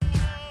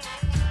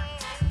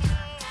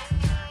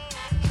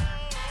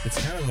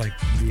It's kind of like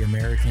the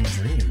American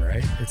dream,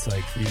 right? It's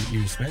like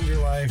you spend your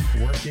life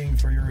working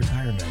for your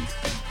retirement.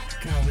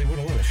 Golly, what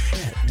a load of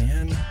shit,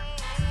 man.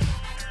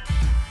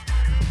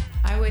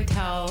 I would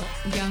tell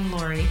young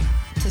Lori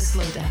to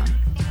slow down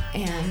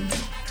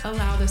and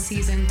allow the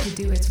season to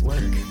do its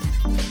work.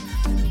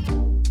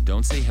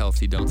 Don't say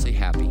healthy, don't say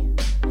happy,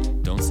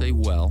 don't say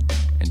well,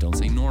 and don't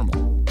say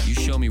normal. You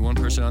show me one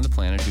person on the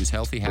planet who's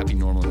healthy, happy,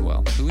 normal, and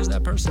well. Who is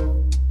that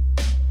person?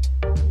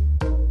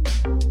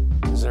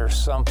 Is there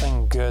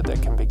something good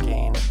that can be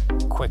gained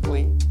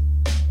quickly?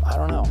 I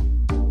don't know.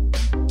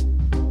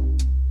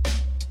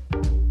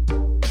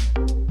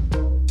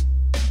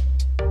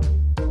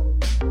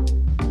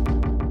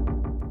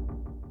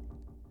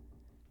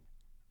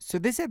 So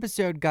this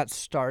episode got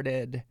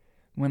started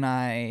when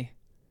I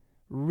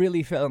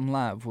really fell in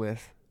love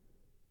with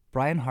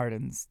Brian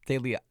Hardin's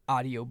Daily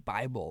Audio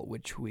Bible,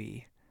 which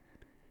we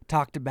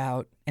talked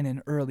about in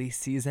an early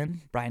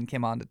season. Brian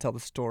came on to tell the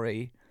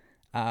story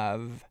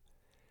of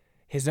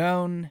his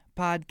own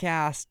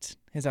podcast,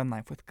 his own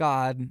life with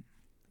God.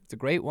 It's a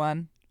great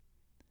one.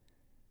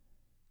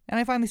 And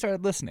I finally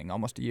started listening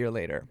almost a year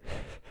later.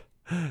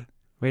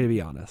 Way to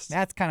be honest.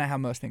 That's kind of how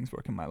most things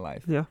work in my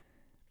life. Yeah.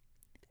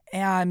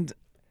 And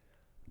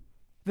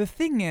the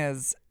thing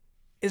is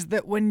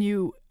that when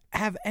you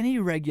have any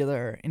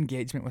regular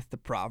engagement with the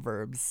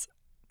Proverbs,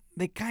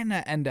 they kind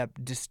of end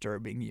up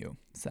disturbing you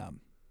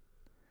some.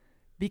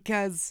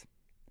 Because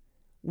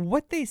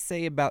what they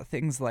say about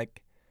things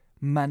like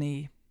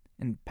money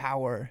and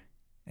power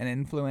and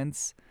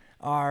influence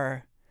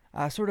are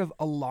sort of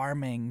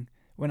alarming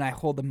when I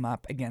hold them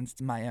up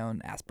against my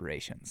own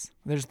aspirations.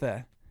 There's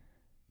the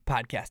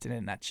podcast in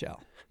a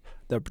nutshell.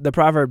 The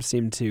Proverbs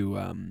seem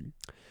to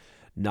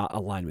not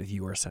align with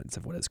your sense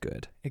of what is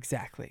good.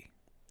 Exactly.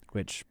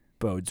 Which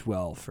bodes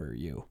well for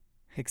you.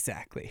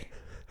 Exactly.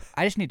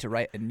 I just need to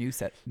write a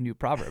new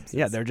Proverbs.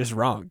 Yeah, they're just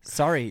wrong.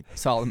 Sorry,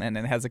 Solomon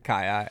and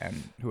Hezekiah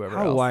and whoever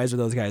else. How wise are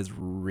those guys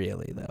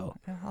really, though?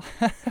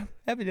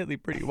 Evidently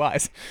pretty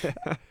wise.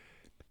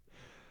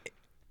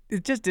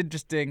 It's just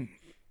interesting.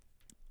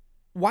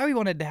 Why we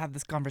wanted to have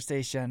this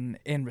conversation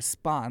in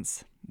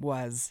response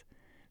was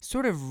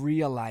sort of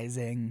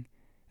realizing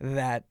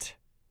that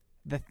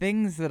the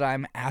things that I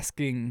ask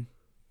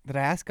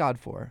God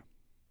for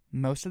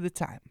most of the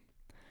time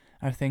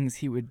are things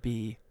he would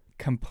be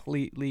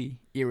completely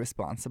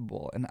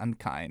irresponsible and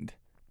unkind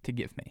to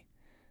give me.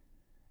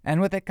 And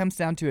what that comes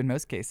down to in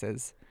most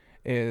cases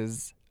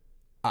is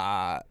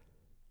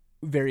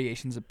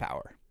variations of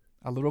power.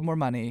 A little more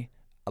money,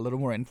 a little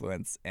more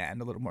influence,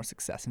 and a little more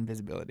success and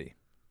visibility.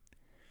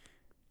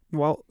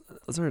 Well,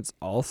 those aren't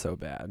all so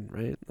bad,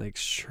 right? Like,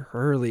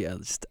 surely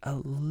just a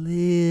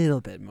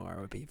little bit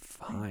more would be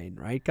fine,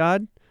 right,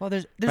 God? Well,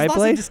 there's right, lots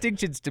Blake? of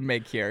distinctions to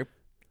make here.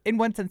 In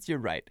one sense, you're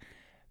right.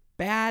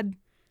 Bad,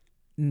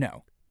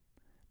 no.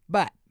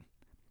 But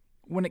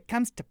when it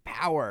comes to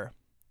power,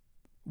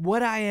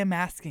 what I am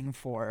asking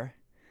for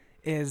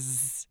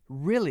is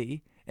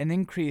really an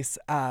increase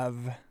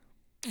of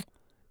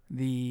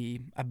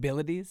the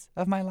abilities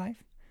of my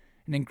life,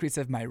 an increase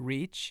of my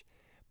reach.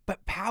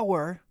 But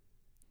power,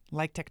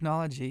 like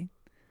technology,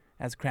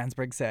 as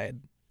Kranzberg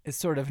said, is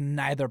sort of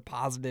neither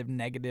positive,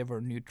 negative,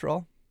 or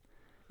neutral.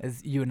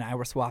 As you and I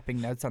were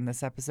swapping notes on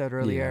this episode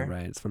earlier. Yeah,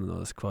 right. It's one of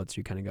those quotes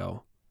you kind of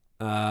go,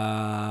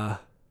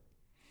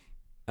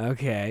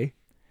 okay.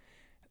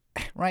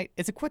 Right?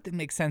 It's a quote that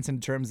makes sense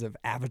in terms of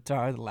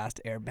Avatar, The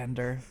Last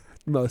Airbender.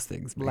 Most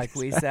things. Like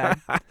we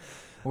said,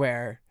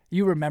 where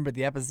you remember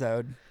the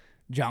episode,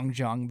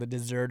 Zhang the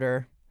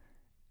deserter.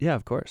 Yeah,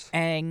 of course.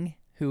 Aang,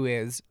 who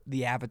is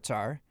the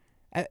Avatar.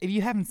 If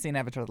you haven't seen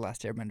Avatar, The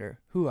Last Airbender,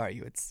 who are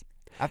you? It's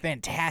a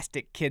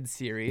fantastic kids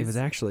series. It was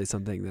actually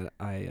something that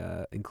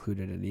I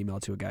included in an email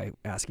to a guy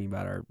asking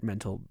about our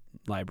mental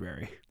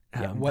library.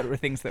 Yeah, what were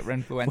things that were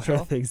influential?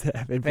 What are things that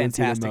have influenced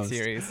you the Fantastic most?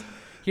 series.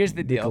 Here's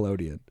the deal.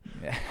 Nickelodeon.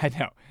 I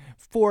know.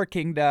 4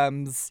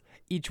 kingdoms,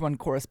 each one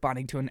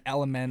corresponding to an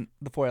element.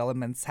 The 4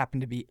 elements happen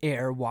to be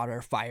air,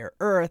 water, fire,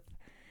 earth.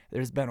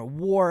 There's been a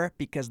war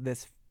because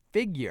this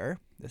figure,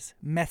 this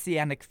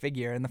messianic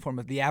figure in the form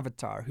of the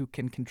Avatar, who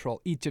can control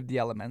each of the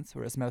elements,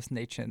 whereas most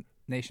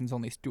nations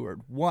only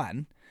steward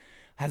one,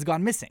 has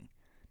gone missing.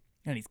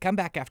 And he's come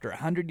back after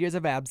 100 years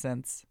of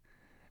absence,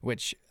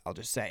 which I'll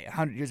just say,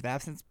 100 years of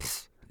absence,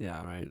 pfft,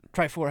 Yeah, right.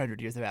 try 400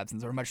 years of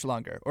absence or much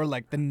longer, or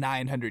like the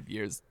 900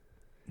 years.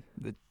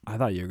 I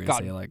thought you were going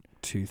to say like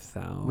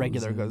 2,000.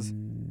 Regular goes.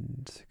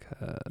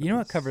 You know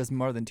what covers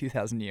more than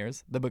 2,000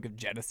 years? The book of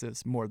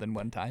Genesis, more than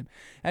one time.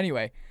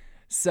 Anyway,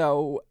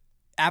 so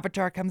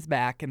Avatar comes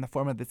back in the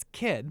form of this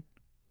kid,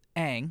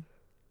 Aang,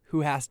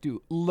 who has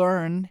to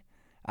learn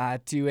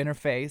to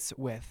interface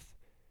with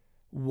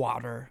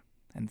water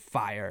and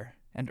fire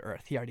and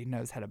earth. He already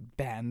knows how to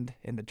bend,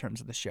 in the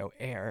terms of the show,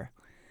 air.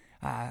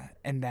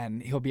 And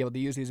then he'll be able to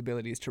use these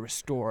abilities to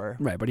restore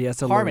Right, but he has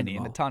to harmony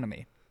learn and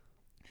autonomy.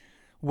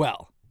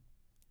 Well,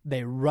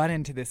 they run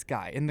into this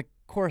guy in the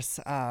course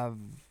of,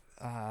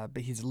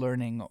 but he's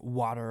learning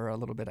water a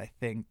little bit, I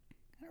think.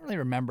 I don't really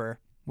remember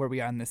where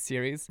we are in this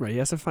series. Right, he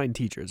has to find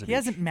teachers. He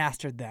hasn't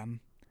mastered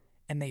them,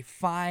 and they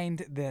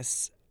find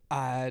this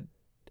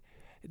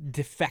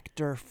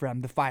defector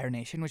from the Fire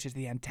Nation, which is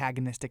the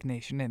antagonistic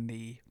nation in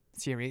the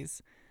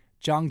series,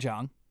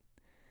 Zhang.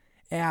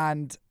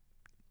 And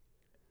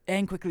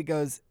Aang quickly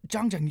goes,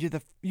 Zhang,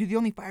 you're the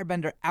only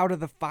firebender out of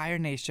the Fire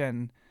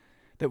Nation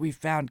that we've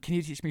found. Can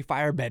you teach me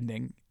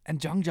firebending? And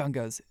Zhang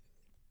goes,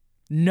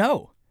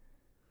 no.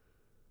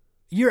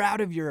 You're out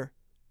of your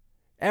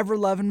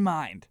ever-loving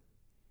mind.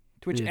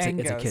 To which Aang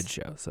it's goes, a kid's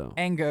show, so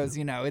Aang goes,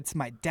 it's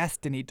my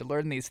destiny to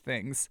learn these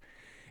things.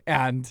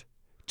 And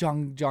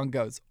Zhang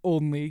goes,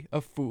 only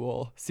a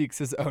fool seeks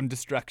his own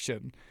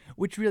destruction,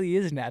 which really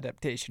is an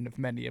adaptation of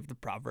many of the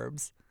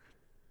proverbs.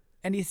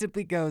 And he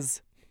simply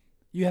goes,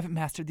 you haven't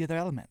mastered the other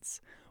elements.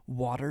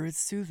 Water is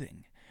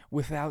soothing.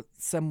 Without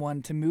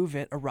someone to move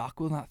it, a rock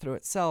will not throw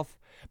itself,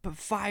 but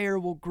fire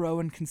will grow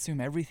and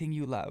consume everything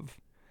you love.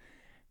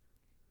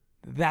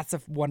 That's a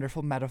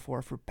wonderful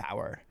metaphor for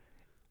power.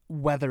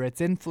 Whether it's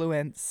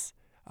influence,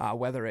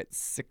 whether it's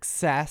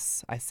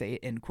success, I say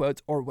in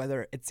quotes, or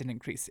whether it's an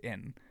increase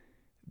in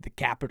the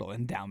capital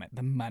endowment,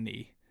 the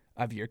money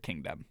of your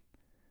kingdom.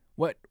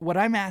 What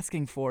I'm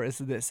asking for is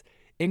this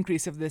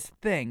increase of this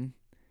thing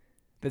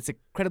that's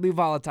incredibly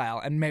volatile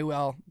and may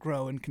well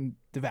grow and can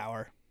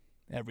devour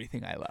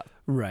everything I love.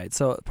 Right.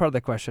 So part of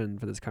the question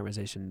for this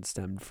conversation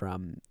stemmed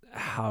from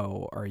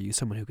how are you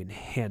someone who can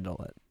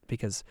handle it?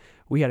 Because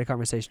we had a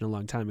conversation a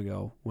long time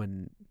ago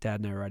when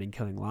Dad and I were writing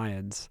Killing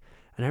Lions,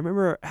 and I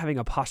remember having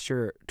a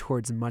posture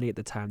towards money at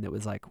the time that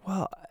was like,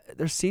 well,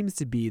 there seems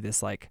to be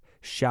this like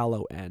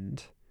shallow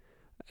end,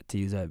 to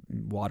use a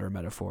water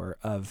metaphor,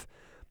 of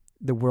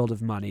the world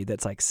of money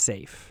that's like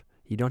safe.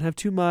 You don't have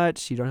too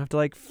much. You don't have to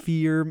like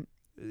fear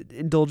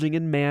indulging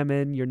in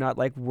mammon. You're not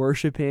like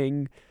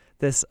worshiping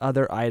this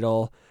other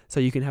idol. So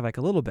you can have like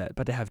a little bit,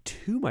 but to have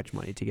too much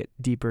money to get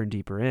deeper and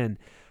deeper in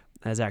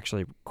is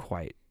actually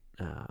quite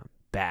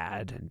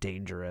bad and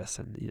dangerous,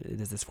 and it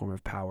is this form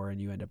of power,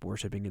 and you end up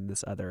worshiping in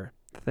this other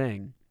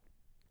thing.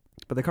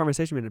 But the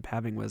conversation we ended up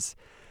having was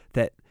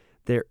that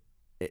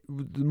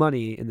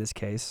money in this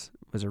case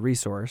was a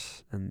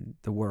resource in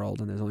the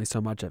world, and there's only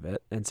so much of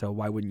it, and so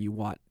why wouldn't you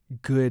want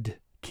good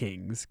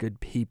kings,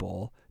 good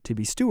people, to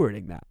be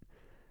stewarding that?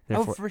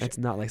 Therefore, for sure. It's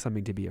not like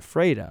something to be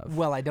afraid of.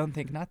 Well, I don't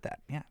think not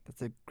that. Yeah,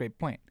 that's a great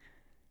point.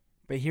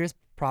 But here's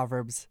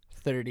Proverbs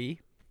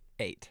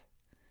 38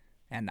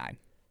 and 9.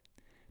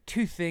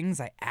 2 things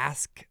I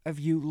ask of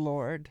you,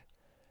 Lord.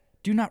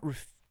 Do not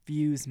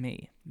refuse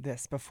me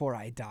this before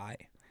I die.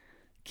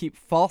 Keep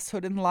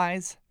falsehood and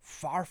lies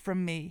far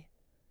from me.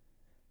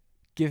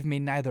 Give me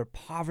neither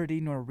poverty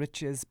nor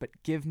riches,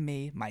 but give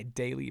me my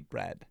daily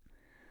bread.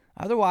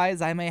 Otherwise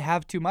I may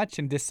have too much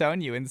and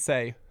disown you and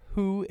say,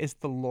 who is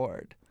the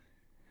Lord?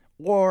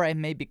 Or I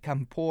may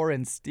become poor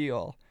and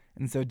steal,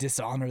 and so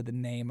dishonor the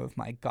name of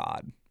my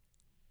God.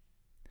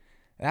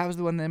 That was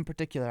the one that in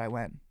particular I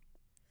went,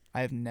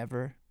 I have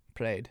never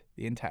prayed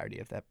the entirety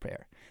of that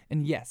prayer.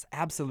 And yes,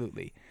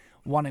 absolutely,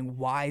 wanting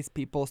wise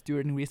people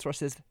stewarding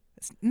resources,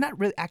 it's not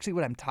really actually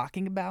what I'm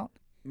talking about.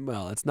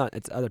 Well, it's not.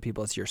 It's other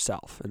people. It's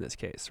yourself in this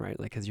case, right?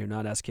 Like, because you're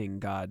not asking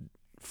God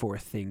for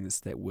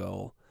things that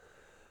will,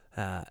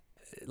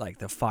 like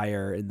the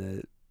fire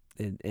in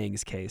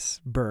Aang's case,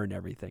 burn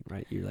everything,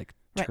 right? You're like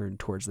turn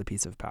towards the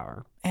piece of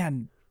power.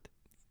 And,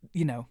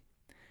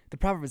 the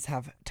Proverbs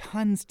have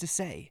tons to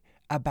say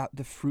about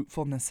the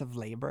fruitfulness of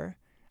labor.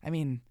 I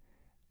mean,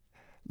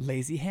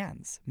 lazy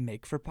hands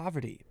make for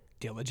poverty.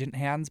 Diligent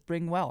hands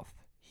bring wealth.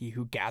 He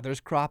who gathers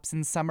crops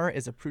in summer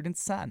is a prudent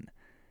son.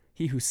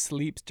 He who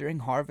sleeps during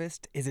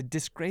harvest is a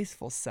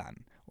disgraceful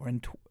son.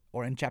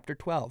 Or in chapter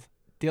 12,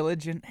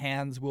 diligent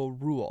hands will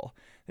rule.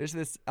 There's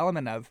this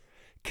element of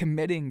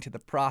committing to the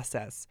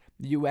process.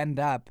 You end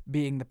up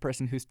being the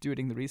person who's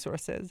stewarding the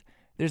resources.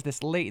 There's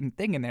this latent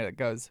thing in there that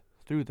goes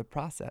through the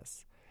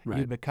process. Right.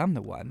 You become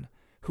the one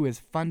who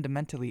is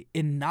fundamentally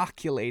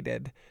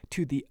inoculated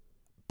to the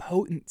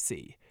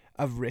potency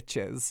of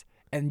riches,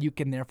 and you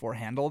can therefore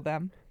handle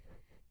them.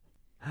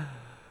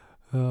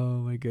 Oh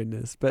my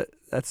goodness. But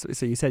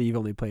so you said you've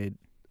only played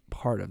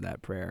part of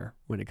that prayer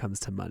when it comes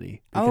to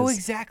money. Oh,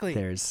 exactly.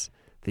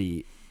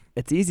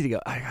 It's easy to go,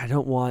 I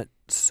don't want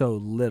so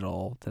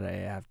little that I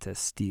have to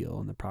steal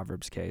in the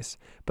Proverbs case.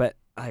 But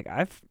like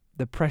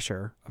the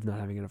pressure of not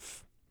having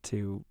enough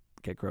to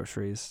get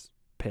groceries,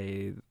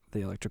 pay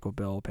the electrical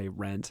bill, pay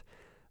rent,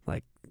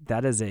 like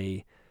that is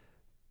a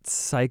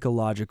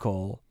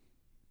psychological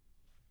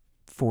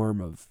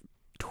form of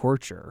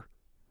torture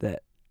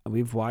that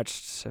we've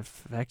watched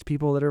affect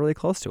people that are really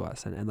close to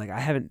us. And like, I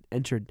haven't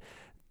entered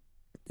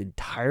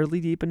entirely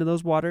deep into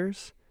those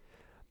waters.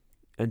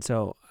 And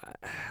so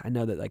I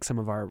know that like some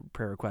of our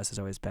prayer requests has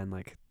always been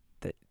like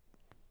that,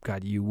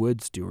 God, you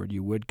would steward,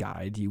 you would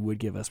guide, you would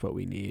give us what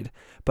we need.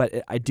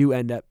 But I do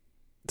end up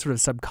sort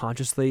of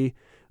subconsciously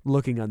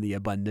looking on the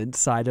abundant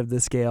side of the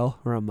scale,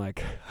 where I'm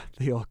like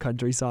the old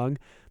country song,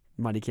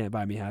 money can't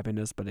buy me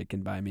happiness, but it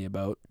can buy me a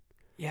boat.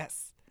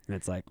 Yes. And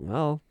it's like,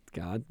 well,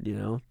 God,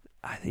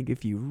 I think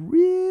if you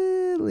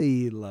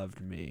really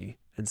loved me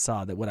and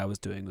saw that what I was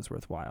doing was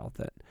worthwhile,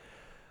 that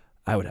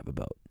I would have a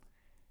boat.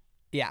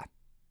 Yeah.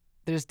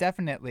 there's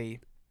definitely,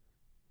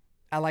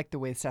 I like the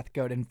way Seth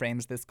Godin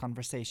frames this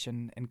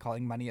conversation in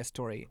calling money a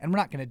story. And we're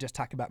not going to just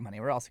talk about money.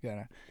 We're also going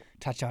to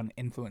touch on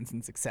influence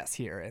and success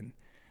here in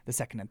the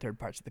second and third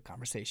parts of the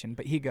conversation.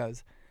 But he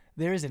goes,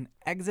 there is an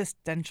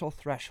existential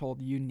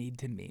threshold you need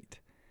to meet.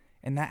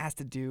 And that has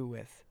to do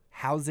with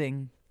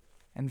housing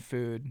and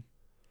food.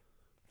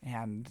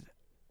 And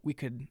we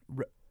could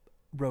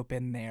rope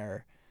in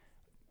there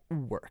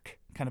work,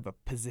 kind of a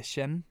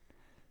position,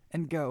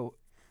 and go,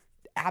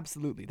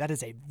 absolutely, that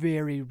is a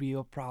very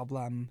real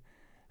problem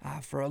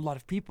for a lot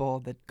of people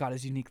that God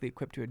is uniquely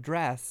equipped to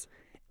address.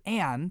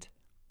 And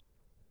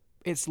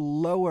it's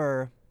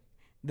lower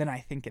than I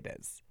think it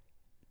is.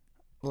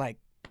 Like,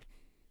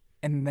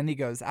 and then he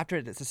goes, after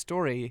it, it's a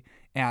story,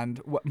 and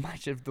what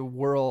much of the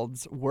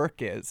world's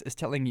work is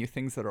telling you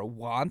things that are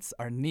wants,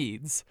 are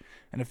needs,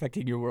 and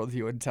affecting your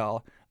worldview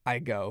until I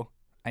go,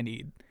 I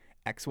need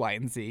X, Y,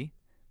 and Z.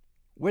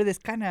 Where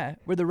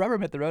the rubber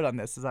met the road on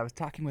this is I was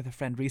talking with a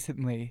friend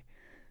recently,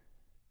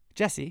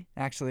 Jesse,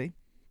 actually,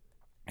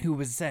 who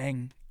was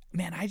saying,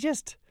 man,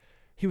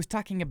 he was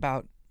talking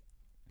about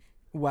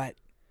what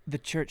the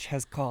church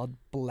has called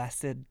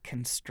blessed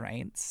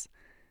constraints.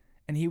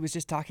 And he was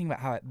just talking about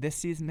how at this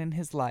season in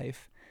his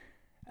life,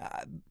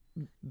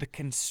 the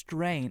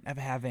constraint of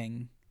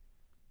having,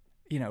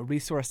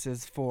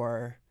 resources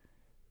for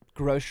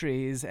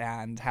groceries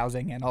and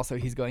housing, and also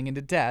he's going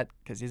into debt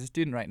because he's a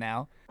student right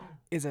now,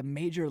 is a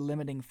major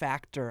limiting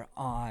factor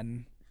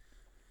on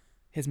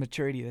his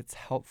maturity that's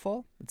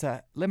helpful. It's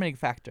a limiting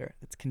factor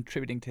that's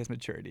contributing to his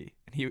maturity.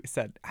 And he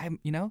said,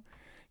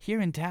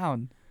 here in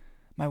town,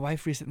 my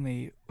wife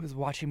recently was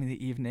watching me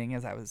the evening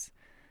as I was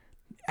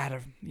at I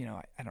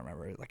don't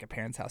remember, like a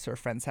parent's house or a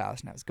friend's house,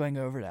 and I was going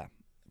over to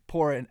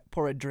pour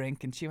a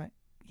drink, and she went,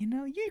 you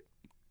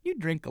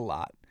drink a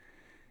lot.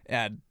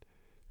 And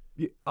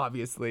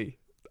obviously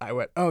I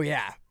went, oh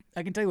yeah,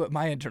 I can tell you what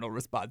my internal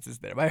response is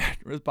there. My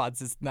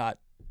response is not,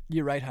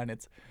 you're right, hon,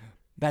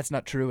 that's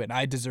not true, and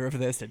I deserve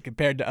this, and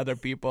compared to other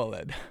people,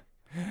 and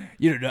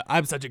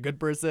I'm such a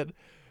good person.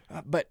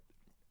 But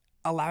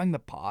allowing the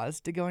pause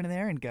to go in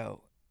there and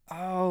go,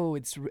 oh,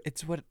 it's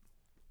what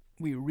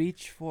we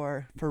reach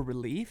for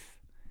relief.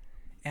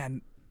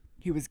 And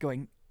he was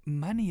going,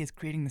 money is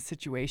creating the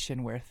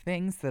situation where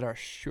things that are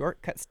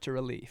shortcuts to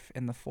relief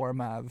in the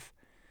form of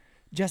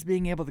just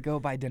being able to go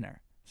buy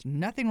dinner. There's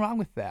nothing wrong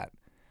with that,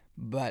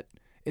 but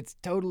it's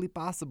totally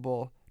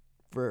possible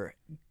for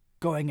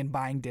going and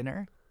buying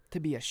dinner to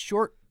be a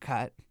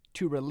shortcut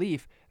to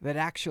relief that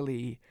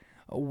actually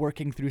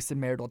working through some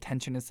marital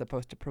tension is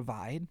supposed to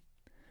provide,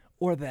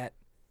 or that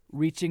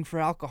reaching for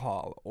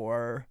alcohol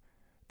or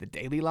the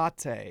daily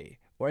latte,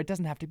 or it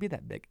doesn't have to be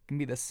that big. It can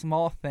be the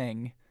small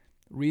thing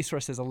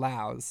resources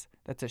allows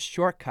that's a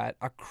shortcut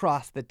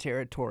across the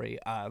territory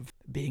of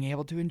being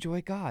able to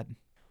enjoy God.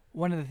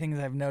 One of the things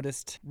I've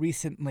noticed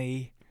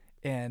recently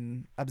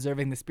in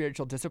observing the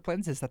spiritual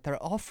disciplines is that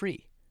they're all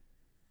free.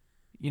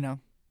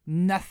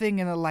 Nothing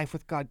in a life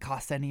with God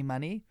costs any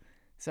money.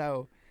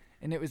 So,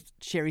 and it was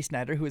Sherry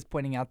Snyder who was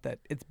pointing out that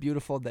it's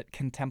beautiful that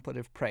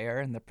contemplative prayer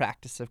and the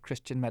practice of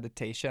Christian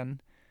meditation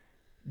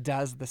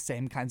does the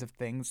same kinds of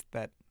things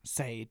that,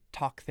 say,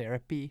 talk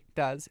therapy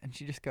does. And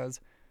she just goes,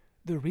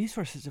 the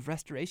resources of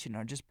restoration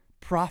are just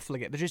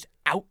profligate. They're just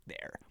out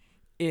there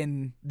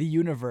in the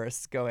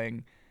universe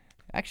going,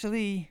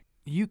 actually,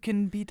 you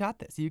can be taught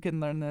this. You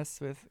can learn this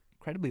with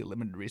incredibly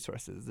limited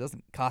resources. It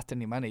doesn't cost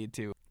any money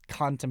to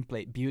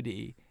contemplate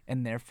beauty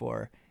and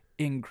therefore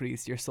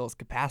increase your soul's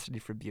capacity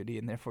for beauty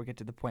and therefore get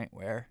to the point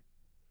where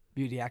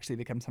beauty actually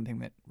becomes something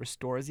that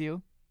restores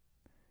you.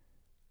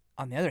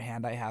 On the other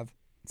hand,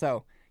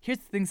 so here's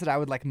the things that I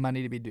would like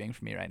money to be doing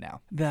for me right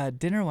now. The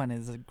dinner one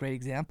is a great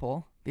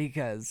example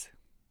because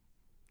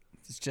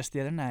it's just the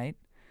other night.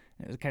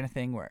 And it was the kind of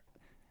thing where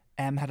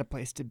Em had a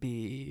place to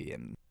be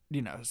and,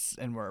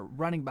 and we're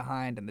running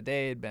behind and the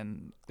day had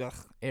been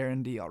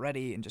errandy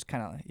already and just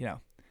kind of,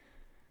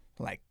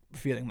 like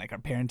feeling like our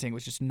parenting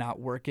was just not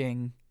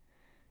working.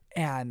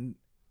 And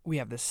we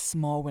have this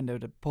small window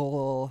to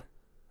pull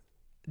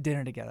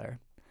dinner together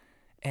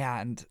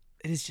and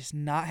it is just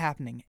not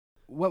happening.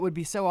 What would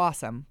be so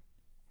awesome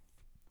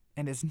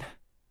and isn't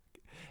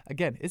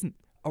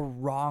a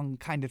wrong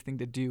kind of thing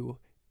to do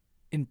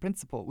in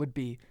principle would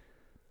be,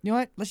 you know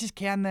what, let's just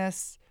can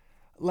this.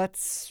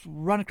 Let's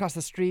run across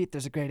the street.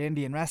 There's a great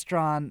Indian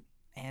restaurant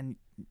and,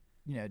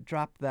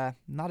 drop the,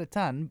 not a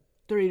ton,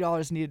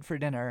 $30 needed for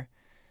dinner.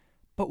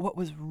 But what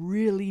was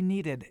really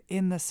needed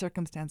in the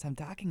circumstance I'm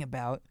talking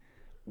about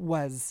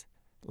was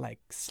like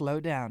slow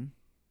down,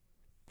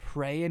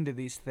 pray into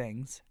these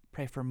things,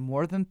 pray for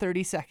more than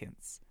 30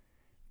 seconds,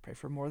 pray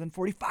for more than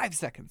 45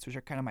 seconds, which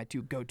are kind of my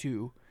two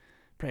go-to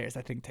prayers.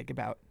 I think take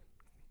about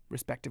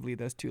respectively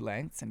those two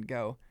lengths and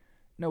go,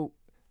 no,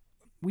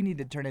 we need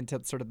to turn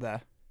into sort of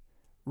the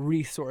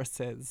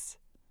resources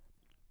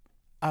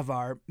of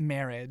our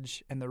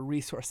marriage and the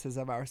resources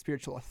of our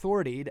spiritual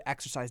authority to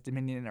exercise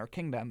dominion in our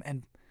kingdom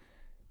and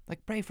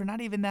like pray for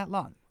not even that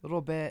long, a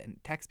little bit, and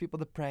text people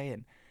to pray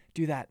and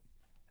do that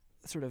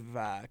sort of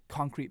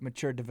concrete,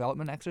 mature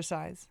development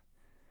exercise.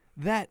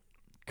 that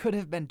could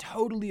have been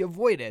totally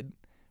avoided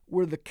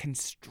were the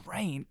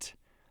constraint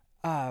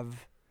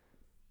of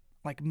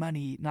like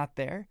money not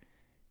there.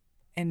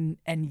 And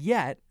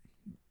yet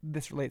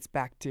this relates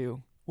back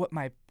to what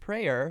my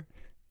prayer,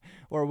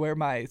 or where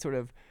my sort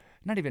of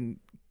not even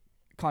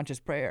conscious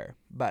prayer,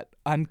 but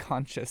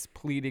unconscious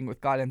pleading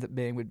with God ends up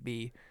being, would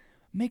be,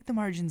 make the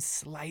margins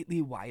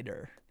slightly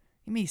wider.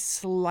 Give me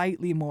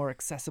slightly more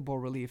accessible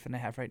relief than I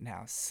have right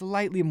now,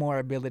 slightly more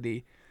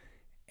ability,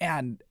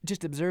 and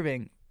just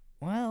observing,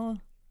 well,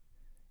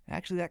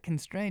 actually that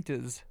constraint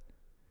is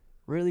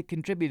really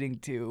contributing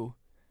to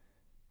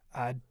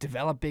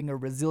developing a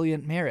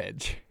resilient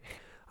marriage.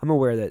 I'm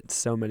aware that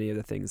so many of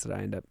the things that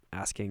I end up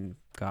asking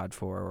God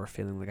for or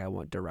feeling like I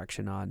want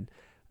direction on,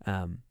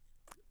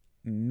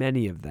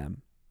 many of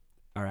them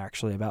are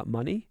actually about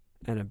money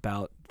and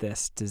about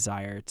this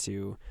desire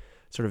to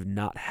sort of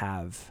not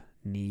have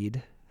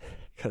need,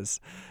 because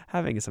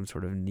having some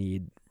sort of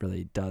need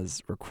really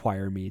does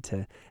require me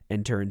to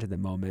enter into the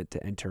moment,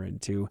 to enter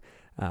into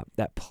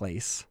that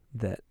place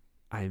that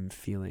I'm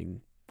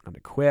feeling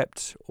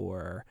unequipped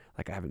or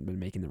like I haven't been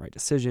making the right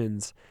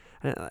decisions.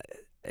 And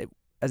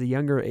as a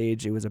younger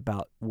age, it was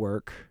about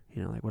work,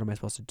 like what am I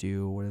supposed to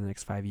do? What are the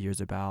next 5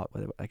 years about?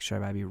 Like,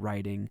 should I be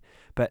writing?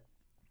 But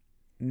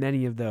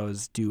many of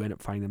those do end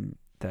up finding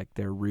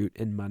their root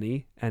in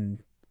money.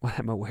 And what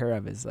I'm aware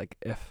of is like,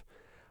 if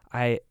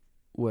I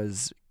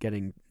was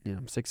getting,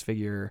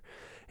 6-figure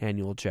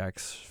annual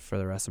checks for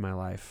the rest of my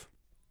life,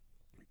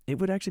 it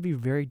would actually be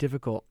very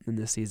difficult in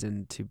this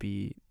season to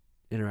be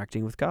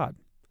interacting with God.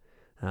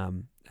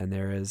 And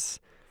there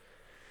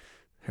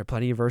are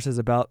plenty of verses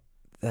about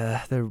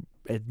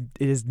it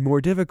is more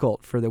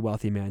difficult for the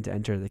wealthy man to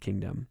enter the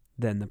kingdom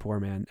than the poor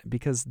man,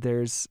 because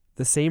there's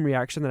the same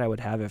reaction that I would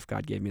have if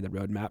God gave me the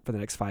roadmap for the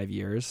next 5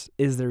 years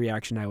is the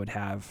reaction I would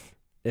have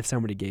if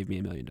somebody gave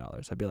me $1 million.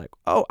 I'd be like,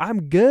 oh,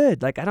 I'm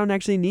good. Like, I don't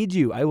actually need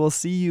you. I will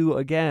see you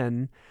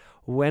again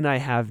when I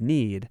have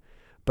need.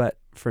 But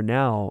for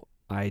now,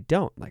 I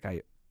don't.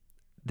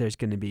 There's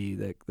going to be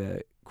the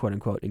quote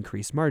unquote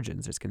increased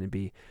margins. There's going to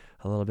be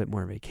a little bit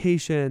more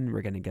vacation.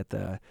 We're going to get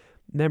the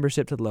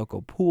membership to the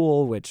local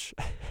pool, which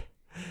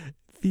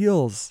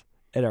feels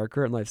at our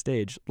current life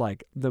stage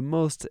like the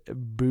most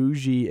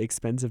bougie,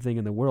 expensive thing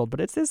in the world.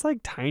 But it's this like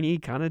tiny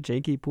kind of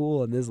janky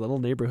pool in this little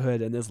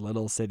neighborhood in this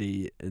little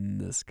city in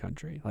this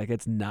country. Like,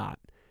 it's not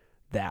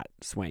that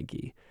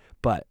swanky,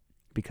 but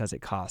because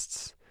it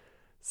costs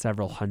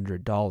several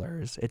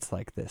 $100s, it's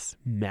like this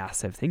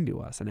massive thing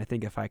to us. And I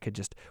think if I could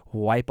just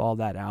wipe all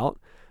that out,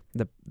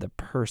 the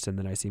person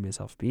that I see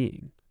myself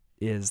being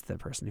is the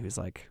person who's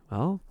like,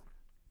 well,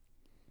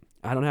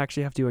 I don't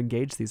actually have to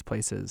engage these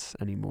places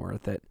anymore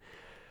that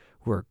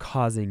were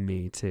causing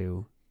me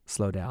to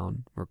slow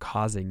down, were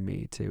causing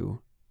me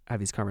to have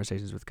these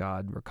conversations with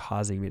God, were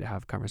causing me to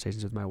have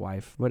conversations with my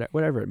wife,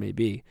 whatever it may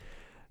be.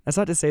 That's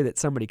not to say that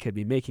somebody could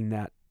be making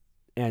that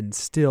and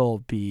still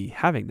be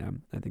having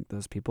them. I think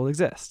those people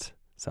exist.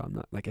 So I'm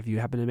not like, if you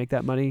happen to make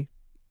that money,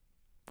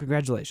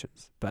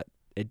 congratulations. But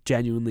it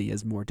genuinely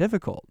is more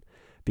difficult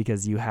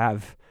because you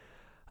have,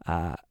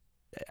 I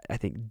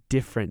think,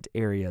 different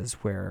areas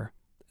where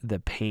the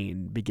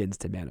pain begins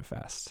to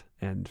manifest.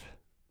 And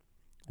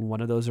one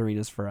of those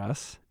arenas for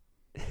us,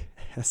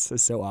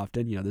 so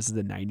often, this is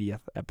the 90th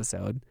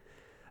episode,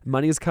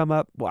 money has come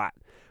up,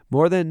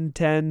 more than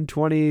 10,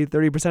 20,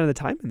 30% of the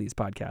time in these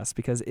podcasts,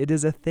 because it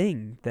is a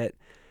thing that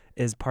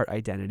is part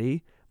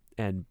identity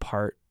and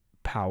part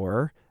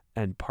power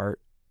and part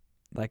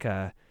like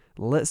a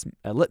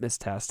litmus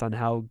test on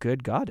how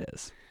good God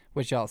is.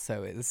 Which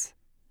also is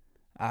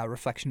a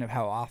reflection of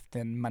how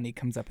often money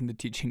comes up in the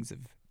teachings of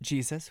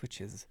Jesus,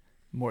 which is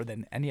more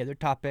than any other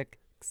topic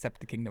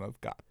except the kingdom of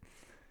God.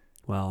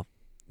 Well,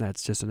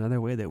 that's just another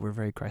way that we're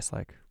very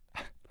Christ-like.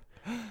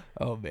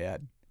 Oh,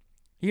 man.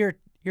 Here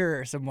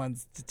are some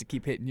ones to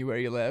keep hitting you where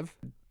you live.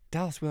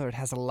 Dallas Willard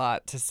has a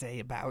lot to say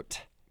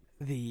about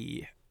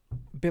the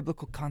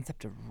biblical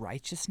concept of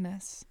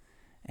righteousness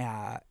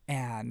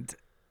and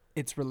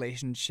its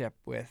relationship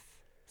with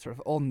sort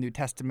of Old and New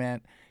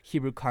Testament,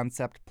 Hebrew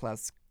concept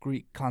plus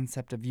Greek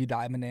concept of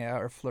eudaimonia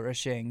or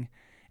flourishing,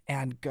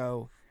 and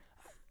go,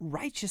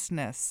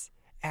 righteousness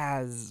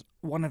as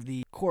one of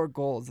the core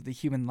goals of the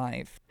human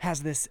life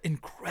has this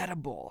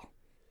incredible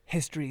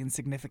history and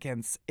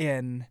significance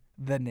in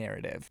the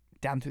narrative,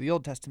 down through the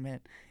Old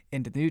Testament,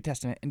 into the New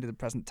Testament, into the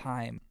present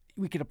time.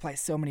 We could apply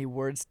so many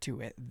words to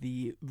it.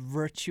 The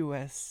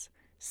virtuous,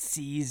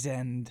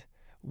 seasoned,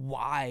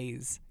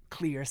 wise,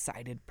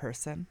 clear-sighted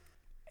person.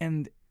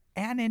 And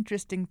an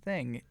interesting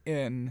thing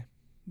in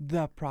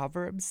the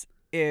Proverbs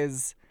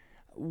is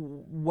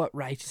what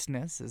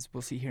righteousness, as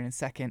we'll see here in a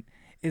second,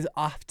 is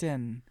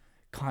often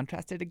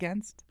contrasted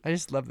against. I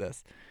just love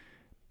this.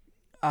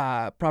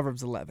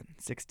 Proverbs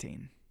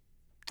 11:16.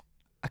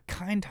 A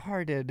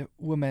kind-hearted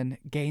woman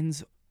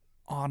gains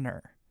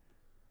honor,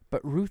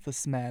 but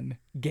ruthless men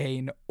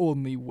gain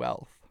only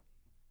wealth.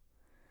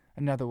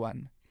 Another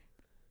one.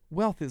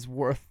 Wealth is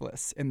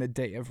worthless in the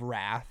day of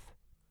wrath,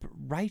 but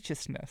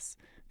righteousness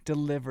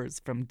delivers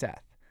from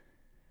death.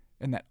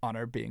 and that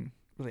honor being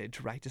related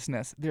to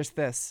righteousness, there's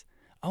this,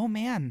 oh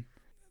man,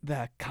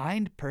 the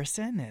kind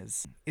person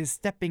is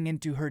stepping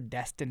into her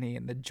destiny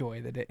and the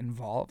joy that it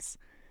involves.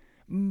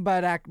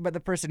 But the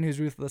person who's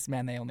ruthless,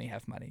 man, they only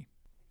have money.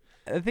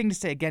 The thing to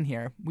say again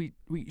here,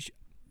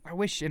 I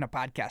wish in a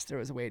podcast there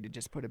was a way to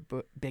just put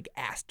a big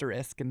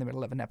asterisk in the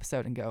middle of an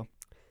episode and go,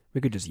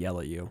 We could just yell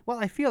at you. well,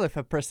 I feel if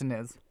a person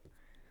is,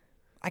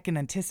 I can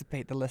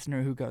anticipate the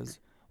listener who goes,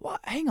 well,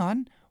 hang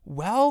on,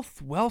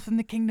 wealth in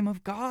the kingdom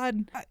of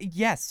God.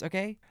 Yes,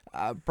 okay.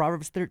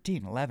 Proverbs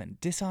 13:11,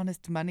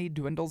 dishonest money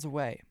dwindles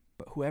away,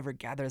 but whoever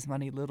gathers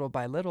money little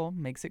by little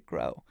makes it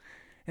grow.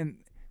 And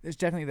there's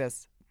definitely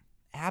this,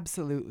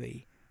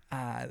 absolutely,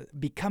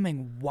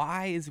 becoming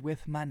wise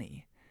with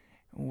money,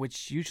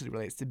 which usually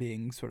relates to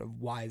being sort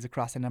of wise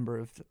across a number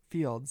of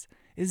fields,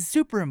 is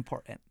super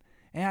important.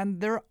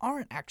 And there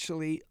aren't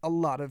actually a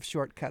lot of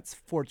shortcuts,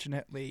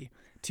 fortunately,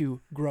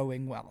 to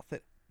growing wealth.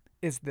 It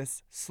is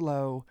this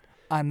slow,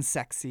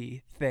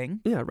 unsexy thing.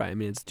 Yeah, right. I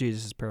mean, it's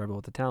Jesus' parable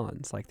with the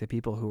talents. Like the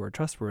people who were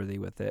trustworthy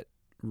with it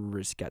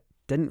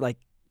didn't like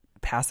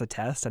pass the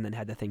test and then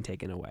had the thing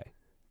taken away.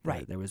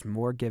 Right. There was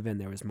more given,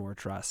 there was more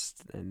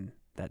trust, and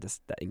that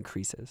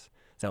increases.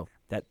 So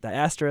that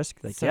asterisk,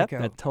 like, So yep, go.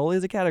 that totally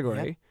is a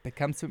category. Yep,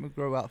 becomes something to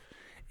grow wealth.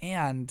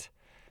 And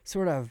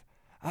sort of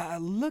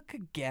look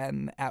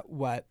again at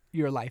what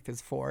your life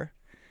is for.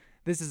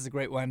 This is a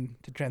great one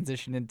to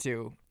transition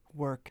into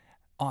work,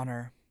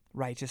 honor,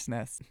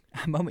 righteousness.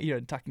 A moment you're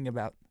talking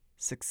about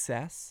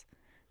success,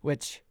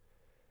 which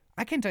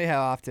I can't tell you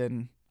how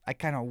often I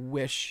kind of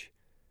wish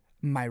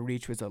my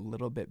reach was a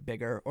little bit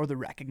bigger, or the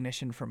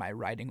recognition for my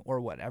writing or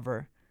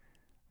whatever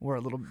were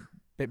a little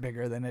bit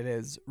bigger than it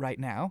is right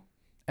now.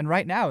 And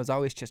right now is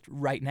always just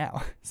right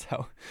now.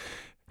 So,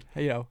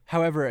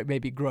 however it may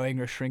be growing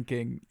or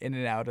shrinking in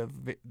and out of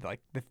like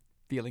the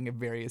feeling of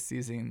various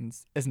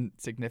seasons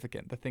isn't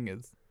significant. The thing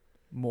is,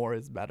 more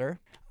is better.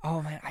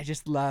 Oh man, I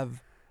just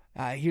love,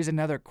 here's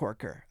another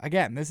corker.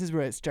 Again, this is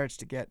where it starts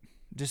to get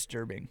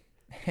disturbing.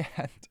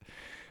 And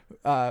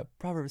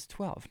Proverbs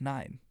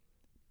 12:9.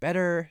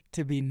 Better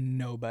to be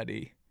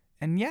nobody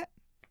and yet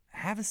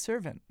have a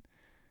servant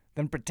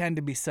than pretend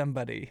to be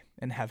somebody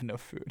and have no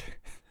food.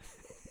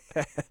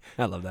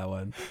 I love that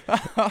one.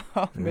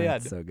 Oh man,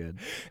 That's so good.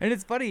 and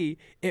it's funny.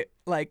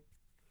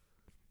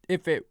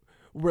 If it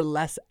were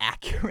less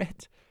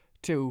accurate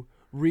to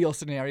real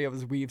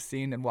scenarios we've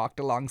seen and walked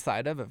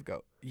alongside of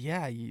go,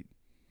 yeah, you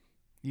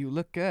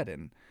look good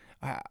and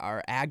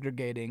are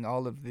aggregating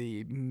all of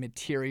the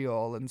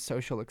material and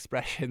social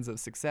expressions of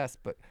success,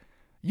 but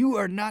you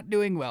are not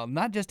doing well,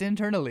 not just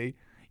internally.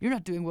 You're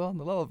not doing well in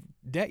the level of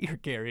debt you're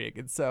carrying.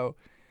 And so,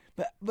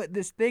 but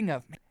this thing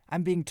of,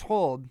 I'm being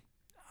told,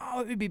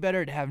 it would be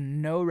better to have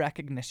no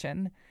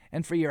recognition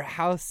and for your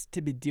house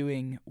to be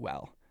doing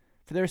well,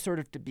 for there sort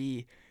of to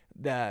be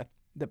the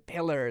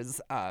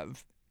pillars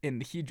of, in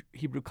the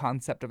Hebrew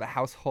concept of a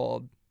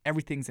household,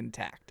 everything's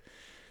intact.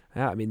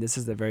 Yeah, I mean, this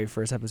is the very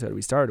first episode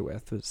we started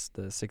with, was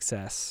the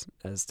success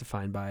as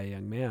defined by a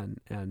young man.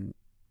 And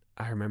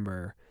I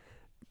remember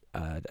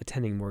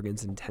attending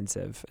Morgan's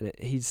intensive, and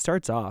he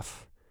starts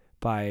off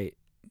by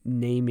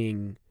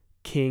naming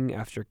king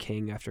after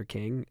king after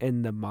king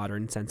in the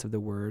modern sense of the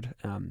word,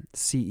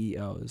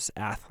 CEOs,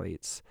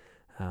 athletes,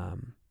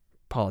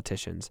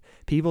 politicians,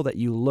 people that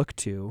you look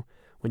to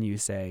when you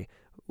say,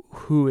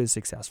 who is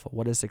successful?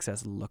 What does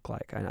success look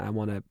like? And I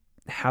want to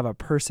have a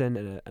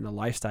person and a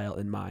lifestyle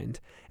in mind.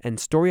 And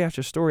story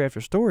after story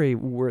after story,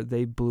 where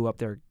they blew up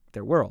their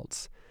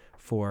worlds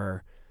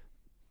for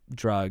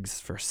drugs,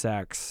 for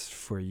sex,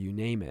 for you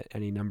name it,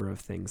 any number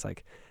of things.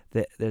 Like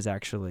there's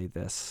actually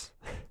this,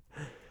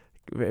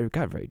 it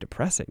got very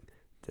depressing,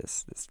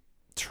 this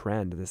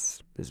trend,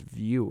 this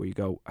view where you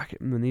go,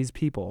 when these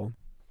people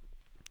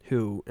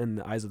who in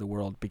the eyes of the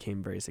world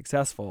became very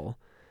successful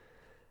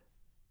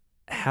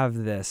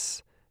have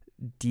this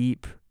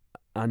deep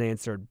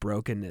unanswered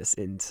brokenness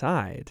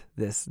inside,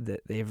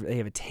 that they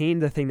have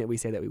attained the thing that we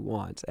say that we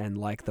want, and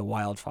like the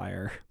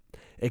wildfire,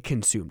 it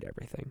consumed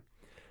everything.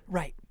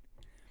 Right.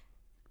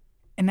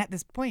 And at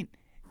this point,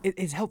 it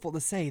is helpful to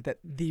say that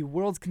the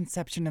world's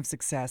conception of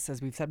success,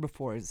 as we've said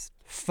before, is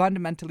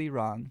fundamentally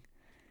wrong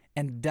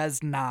and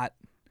does not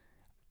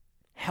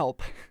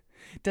help,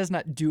 does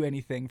not do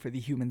anything for the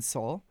human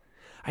soul.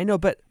 I know,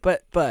 but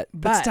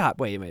stop,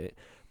 wait a minute.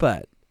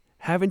 But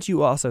haven't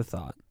you also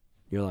thought,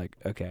 you're like,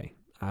 okay,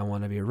 I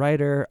want to be a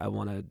writer, I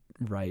want to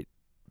write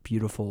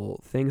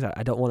beautiful things,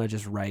 I don't want to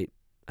just write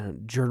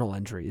journal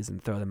entries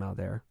and throw them out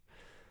there,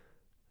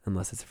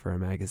 unless it's for a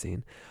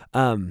magazine.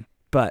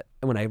 But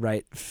when I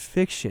write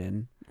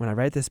fiction, when I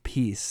write this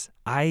piece,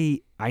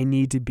 I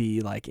need to be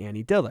like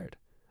Annie Dillard.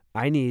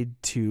 I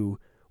need to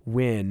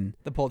win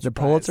The Pulitzer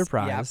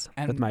Prize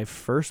Yep. with my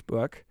first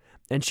book.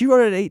 And she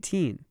wrote it at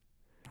 18.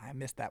 I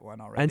missed that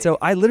one already. And so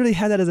I literally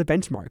had that as a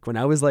benchmark. When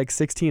I was like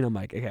 16, I'm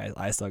like, okay,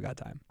 I still got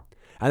time.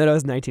 And then I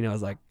was 19, I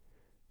was like,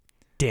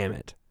 damn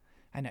it.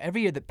 I know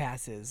every year that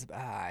passes,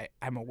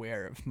 I'm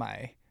aware of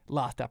my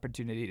lost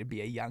opportunity to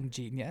be a young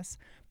genius.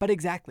 But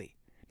exactly.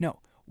 No,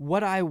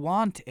 what I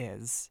want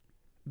is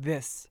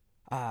this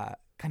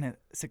kind of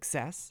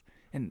success.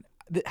 And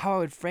how I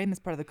would frame this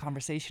part of the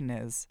conversation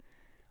is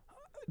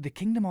the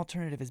kingdom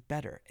alternative is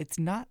better. It's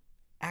not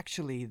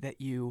actually that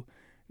you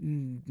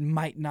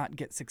might not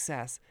get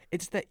success.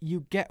 It's that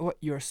you get what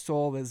your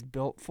soul is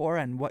built for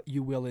and what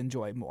you will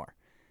enjoy more.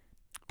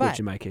 Which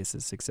in my case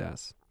is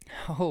success.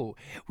 Oh,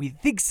 we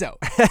think so.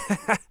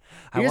 I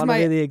want to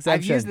be the exception.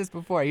 I've used this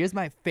before. Here's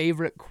my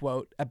favorite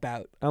quote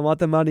about I want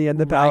the money and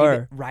the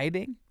power.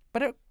 Writing,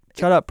 but it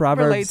Shut up,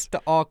 Proverbs. relates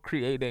to all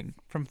creating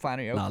from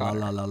Flannery La O'Connor.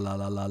 la la la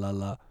la la la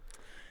la.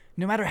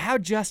 No matter how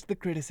just the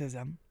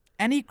criticism,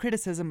 any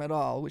criticism at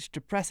all which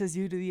depresses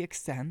you to the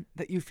extent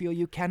that you feel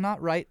you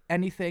cannot write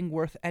anything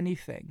worth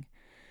anything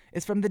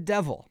is from the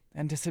devil,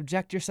 and to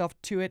subject yourself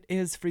to it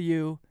is for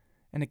you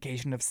an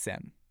occasion of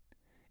sin.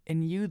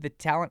 In you the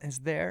talent is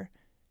there.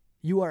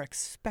 You are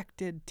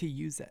expected to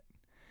use it.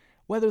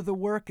 Whether the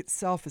work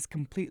itself is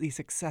completely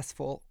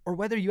successful or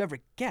whether you ever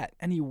get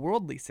any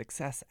worldly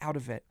success out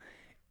of it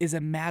is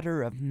a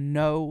matter of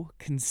no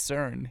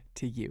concern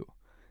to you.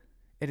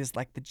 It is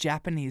like the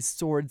Japanese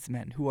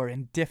swordsmen who are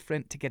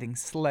indifferent to getting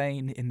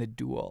slain in the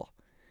duel.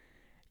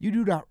 You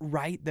do not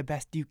write the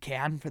best you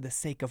can for the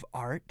sake of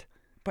art,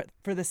 but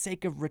for the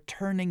sake of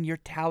returning your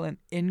talent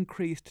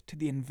increased to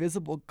the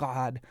invisible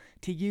God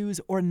to use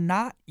or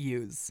not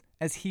use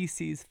as he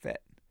sees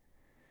fit.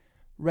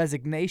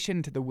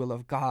 Resignation to the will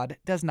of God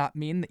does not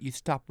mean that you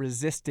stop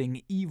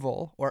resisting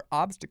evil or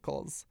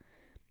obstacles.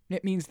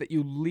 It means that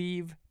you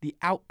leave the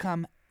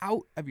outcome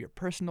out of your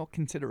personal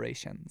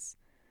considerations.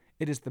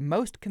 It is the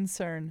most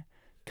concern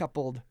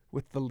coupled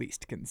with the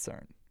least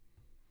concern.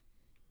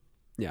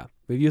 Yeah,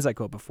 we've used that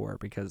quote before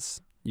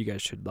because you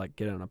guys should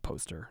get it on a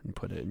poster and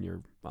put it in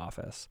your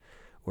office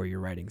or your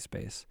writing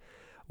space.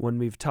 When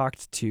we've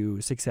talked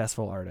to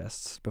successful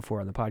artists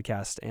before on the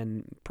podcast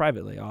and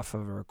privately off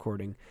of a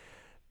recording,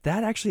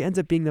 that actually ends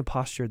up being the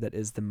posture that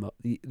is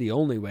the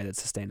only way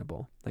that's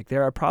sustainable.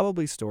 There are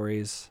probably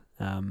stories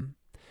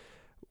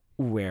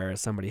where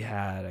somebody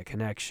had a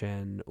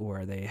connection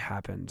or they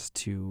happened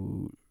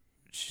to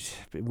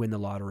win the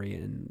lottery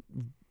and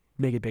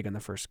make it big on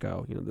the first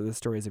go. The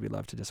stories that we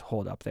love to just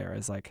hold up there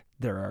is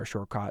there are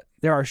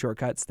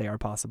shortcuts, they are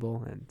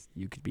possible, and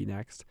you could be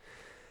next.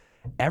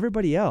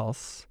 Everybody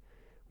else,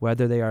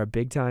 whether they are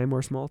big time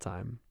or small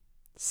time,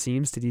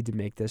 seems to need to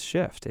make this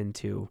shift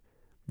into,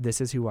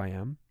 this is who I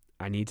am.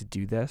 I need to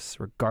do this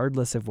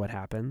regardless of what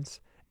happens.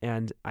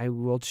 And I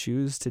will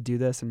choose to do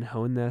this and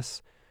hone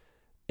this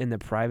in the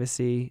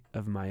privacy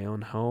of my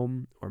own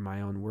home or my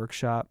own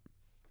workshop,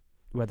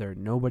 whether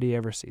nobody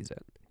ever sees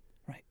it.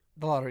 Right.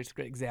 The lottery is a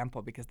great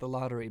example because the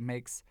lottery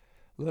makes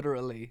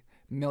literally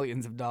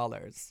millions of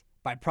dollars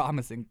by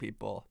promising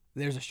people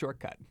there's a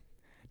shortcut.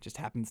 It just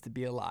happens to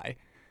be a lie.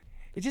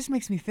 It just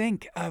makes me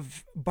think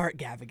of Bart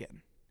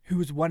Gavigan,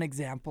 who is one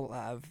example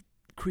of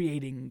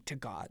creating to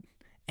God.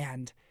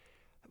 And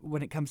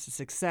when it comes to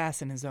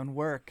success in his own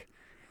work,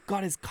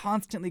 God is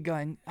constantly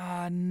going,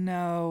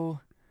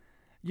 no,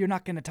 you're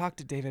not going to talk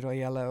to David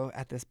Oyelowo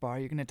at this bar.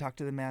 You're going to talk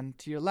to the man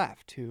to your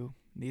left who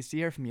needs to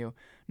hear from you.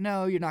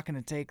 No, you're not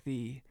going to take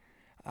the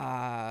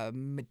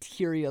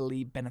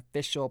materially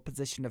beneficial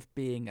position of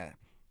being a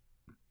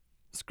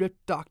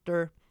script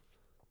doctor.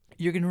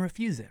 You're going to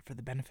refuse it for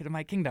the benefit of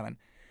my kingdom.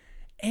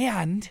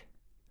 And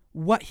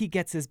what he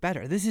gets is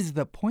better. This is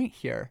the point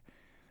here,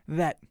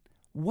 that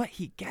what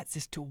he gets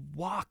is to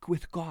walk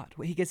with God.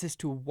 What he gets is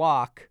to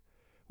walk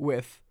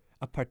with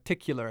a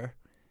particular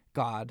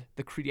God,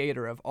 the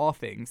creator of all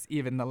things,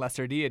 even the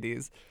lesser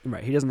deities.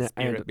 Right. He doesn't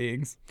spirit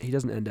beings. He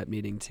doesn't end up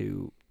needing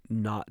to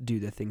not do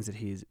the things that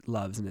he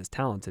loves and is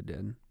talented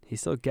in. He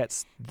still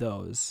gets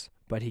those,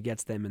 but he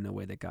gets them in the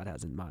way that God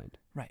has in mind.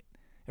 Right.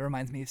 It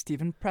reminds me of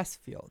Stephen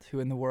Pressfield, who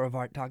in The War of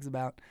Art talks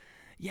about,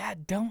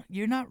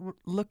 you're not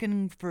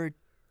looking for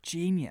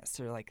genius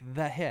or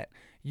the hit.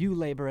 You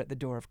labor at the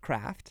door of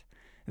craft.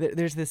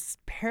 There's this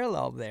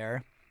parallel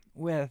there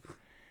with,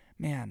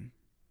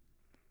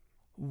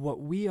 what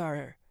we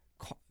are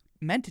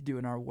meant to do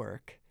in our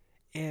work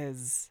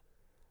is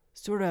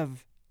sort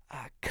of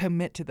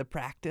commit to the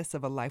practice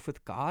of a life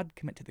with God,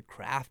 commit to the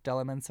craft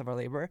elements of our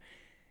labor.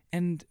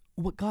 And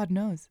what God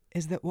knows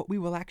is that what we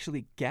will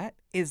actually get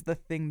is the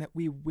thing that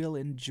we will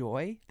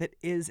enjoy, that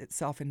is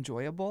itself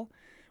enjoyable,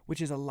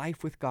 which is a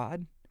life with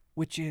God,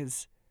 which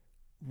is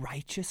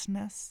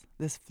righteousness,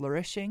 this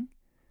flourishing.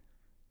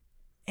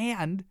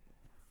 And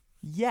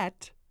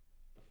yet,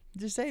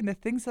 just saying, the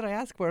things that I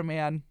ask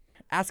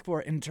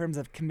for in terms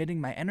of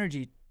committing my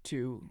energy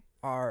to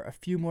are a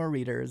few more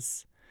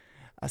readers,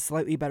 a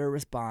slightly better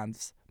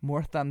response,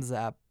 more thumbs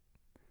up,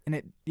 and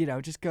it,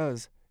 just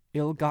goes,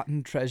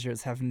 ill-gotten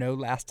treasures have no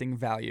lasting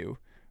value.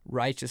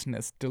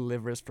 Righteousness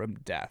delivers from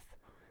death.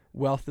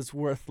 Wealth is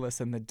worthless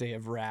in the day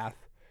of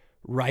wrath.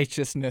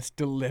 Righteousness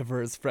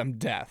delivers from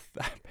death.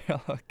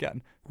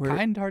 Again,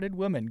 kind-hearted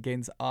woman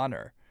gains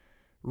honor.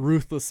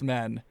 Ruthless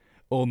men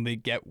only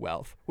get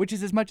wealth, which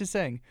is as much as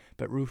saying,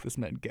 but ruthless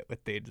men get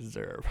what they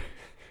deserve.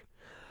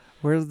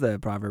 Where's the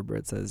proverb where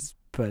it says,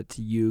 but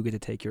you get to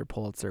take your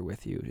Pulitzer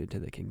with you into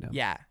the kingdom?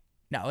 Yeah.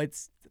 No,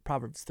 it's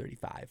Proverbs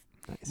 35,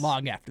 Nice.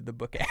 long after the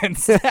book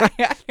ends.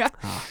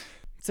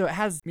 So it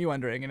has me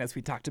wondering, and as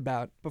we talked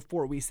about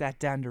before we sat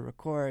down to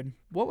record,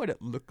 what would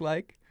it look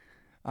like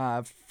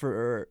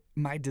for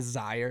my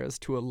desires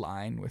to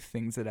align with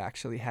things that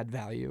actually had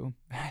value?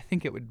 I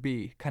think it would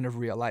be kind of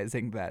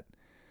realizing that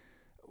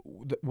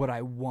what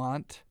I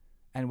want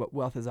and what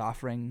wealth is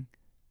offering,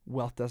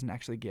 wealth doesn't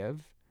actually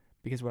give,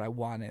 because what I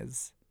want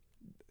is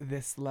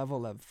this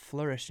level of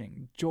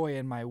flourishing, joy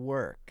in my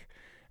work,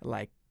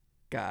 like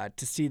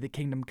to see the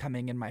kingdom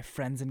coming in my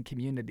friends and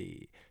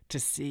community, to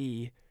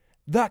see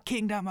the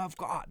kingdom of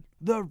God,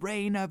 the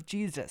reign of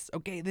Jesus.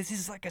 Okay, this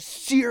is like a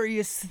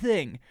serious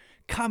thing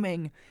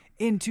coming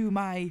into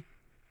my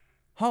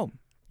home,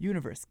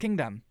 universe,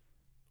 kingdom.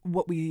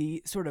 What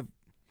we sort of,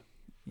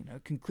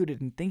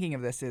 concluded in thinking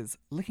of this is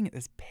looking at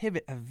this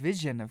pivot of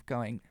vision of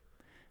going,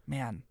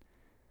 man,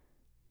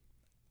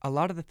 a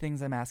lot of the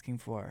things I'm asking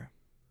for,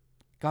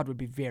 God would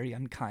be very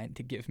unkind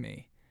to give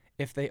me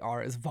if they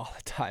are as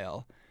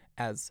volatile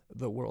as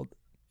the world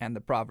and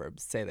the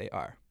Proverbs say they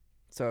are.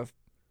 So if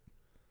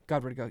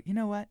God were to go, you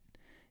know what?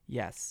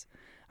 Yes,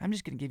 I'm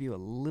just going to give you a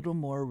little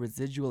more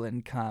residual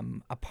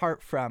income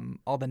apart from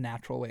all the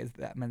natural ways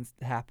that must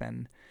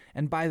happen.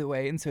 And by the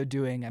way, in so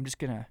doing, I'm just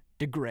going to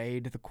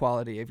degrade the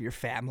quality of your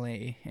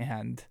family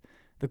and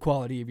the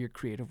quality of your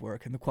creative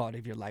work and the quality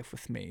of your life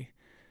with me.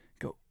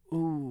 Go,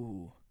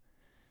 ooh,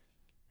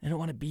 I don't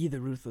want to be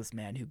the ruthless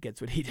man who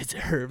gets what he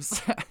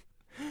deserves.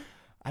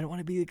 I don't want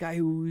to be the guy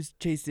who's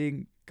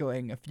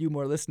going a few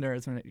more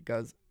listeners when it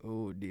goes,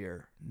 oh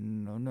dear,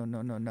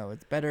 no.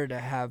 It's better to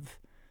have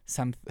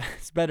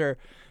it's better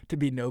to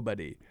be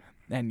nobody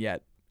and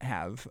yet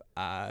have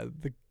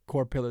the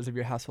core pillars of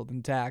your household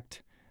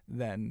intact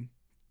than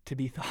to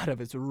be thought of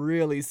as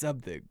really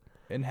something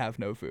and have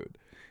no food.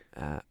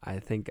 I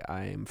think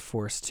I am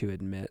forced to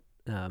admit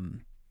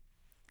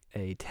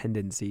a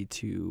tendency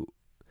to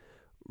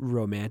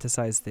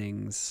romanticize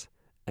things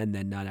and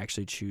then not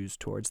actually choose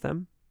towards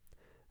them.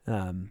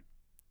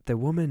 The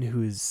woman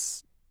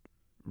who's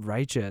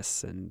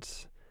righteous and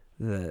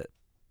the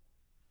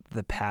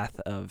path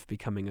of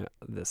becoming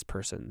this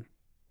person,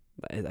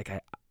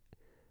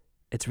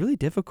 it's really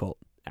difficult,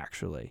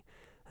 actually.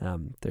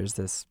 There's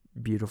this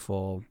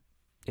beautiful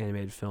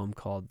animated film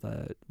called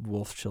The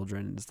Wolf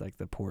Children. It's like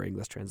the poor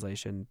English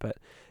translation, but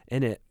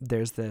in it,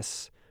 there's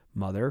this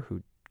mother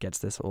who gets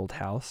this old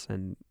house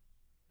and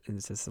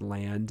it's this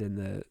land in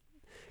the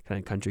kind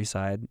of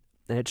countryside.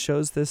 And it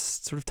shows this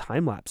sort of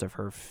time lapse of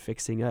her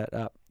fixing it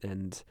up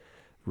and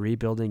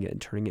rebuilding it and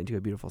turning it into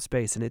a beautiful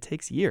space. And it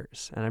takes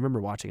years. And I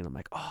remember watching it. I'm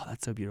like, oh,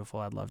 that's so beautiful.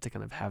 I'd love to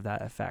kind of have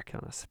that effect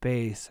on a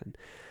space and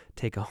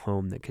take a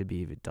home that could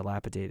be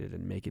dilapidated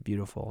and make it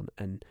beautiful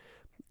and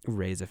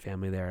raise a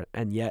family there.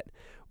 And yet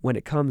when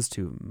it comes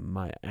to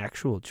my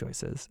actual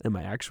choices and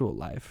my actual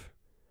life,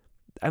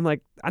 I'm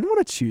like, I don't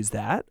want to choose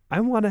that.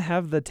 I want to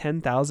have the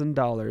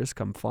 $10,000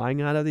 come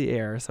flying out of the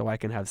air so I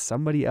can have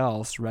somebody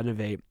else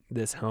renovate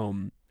this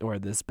home or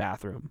this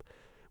bathroom.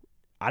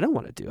 I don't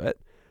want to do it.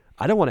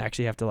 I don't want to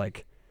actually have to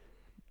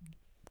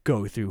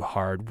go through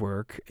hard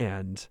work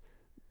and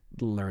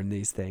learn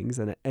these things.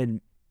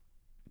 And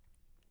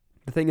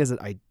the thing is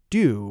that I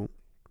do,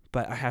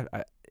 but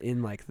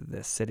in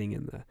this sitting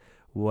in the,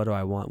 what do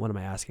I want? What am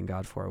I asking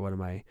God for? What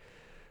am I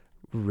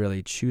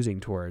really choosing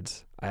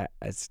towards? I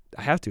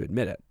have to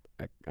admit it.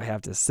 I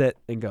have to sit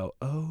and go,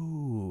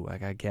 oh,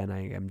 again,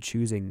 I am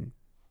choosing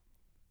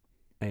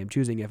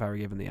if I were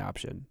given the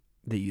option,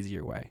 the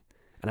easier way.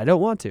 And I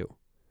don't want to.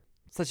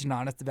 Such an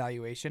honest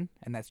evaluation,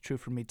 and that's true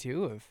for me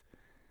too.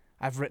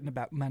 I've written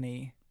about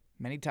money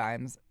many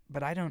times,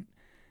 but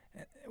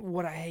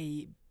what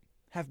I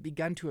have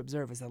begun to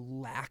observe is a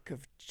lack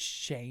of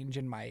change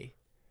in my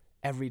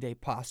everyday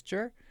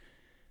posture.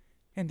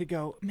 And to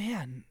go,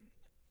 man,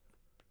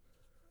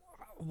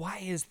 why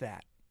is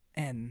that?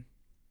 And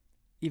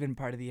even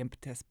part of the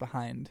impetus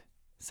behind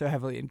so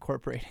heavily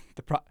incorporating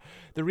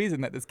the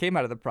reason that this came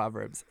out of the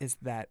Proverbs is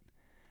that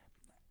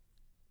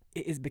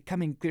it is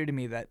becoming clear to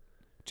me that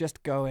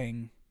just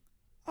going,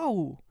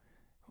 oh,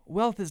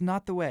 wealth is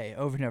not the way,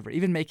 over and over,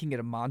 even making it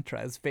a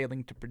mantra, is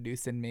failing to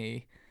produce in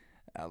me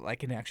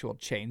an actual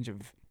change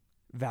of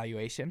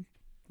valuation.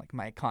 Like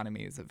my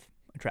economies of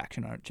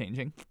attraction aren't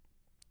changing.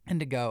 And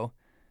to go,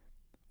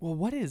 well,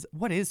 what is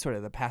sort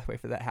of the pathway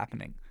for that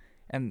happening?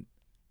 And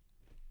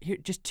here,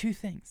 just two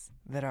things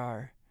that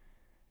are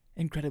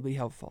incredibly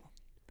helpful,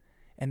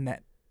 and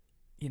that,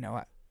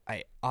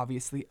 I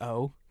obviously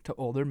owe to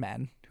older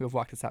men who have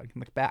walked us out and can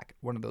look back.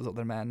 One of those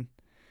older men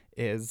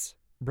is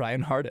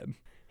Brian Hardin.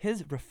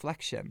 His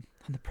reflection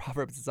on the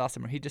Proverbs is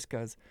awesome, where he just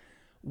goes,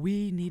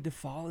 we need to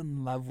fall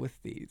in love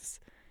with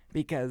these,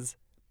 because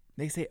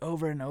they say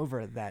over and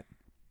over that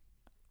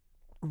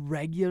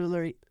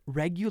regularly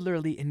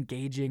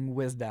engaging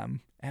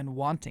wisdom and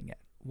wanting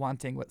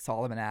what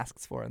Solomon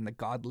asks for in the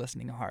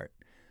God-listening heart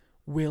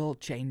will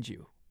change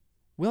you.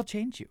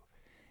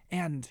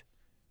 And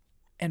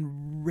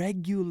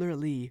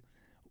regularly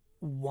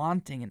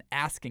wanting and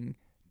asking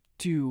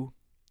to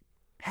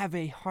have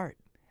a heart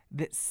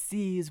that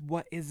sees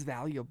what is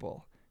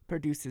valuable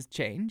produces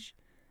change.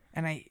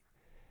 And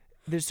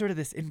there's sort of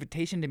this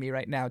invitation to me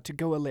right now to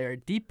go a layer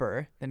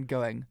deeper than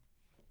going,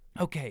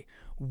 okay,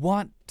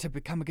 want to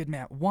become a good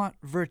man, want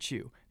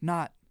virtue,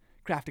 not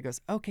craft. It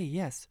goes, okay,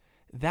 yes,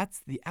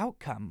 that's the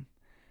outcome,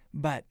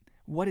 but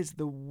what is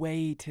the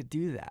way to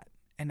do that?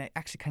 And it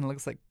actually kind of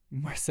looks like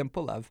more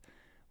simple of,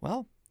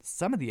 well,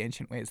 some of the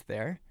ancient ways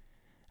there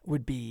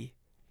would be,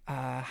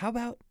 how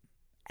about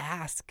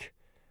ask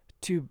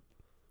to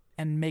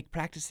and make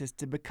practices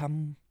to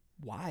become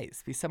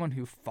wise, be someone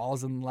who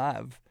falls in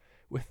love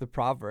with the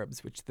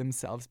Proverbs, which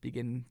themselves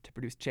begin to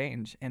produce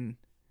change. And,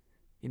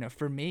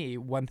 for me,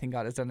 one thing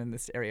God has done in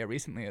this area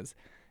recently is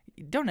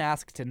don't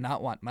ask to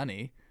not want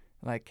money.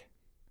 Like,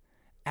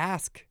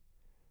 ask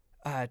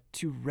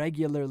to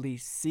regularly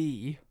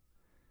see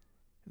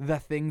the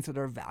things that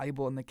are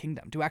valuable in the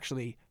kingdom, to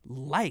actually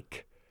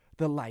like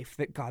the life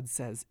that God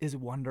says is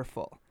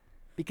wonderful.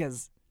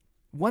 Because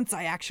once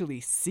I actually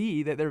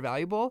see that they're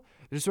valuable,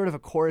 there's sort of a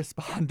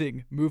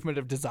corresponding movement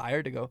of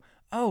desire to go,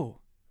 oh,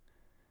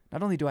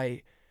 not only do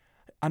I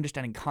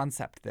understand in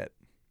concept that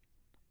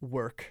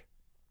work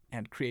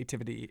and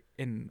creativity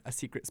in a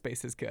secret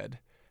space is good,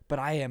 but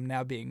I am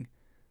now being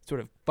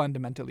sort of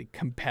fundamentally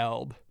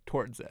compelled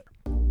towards it.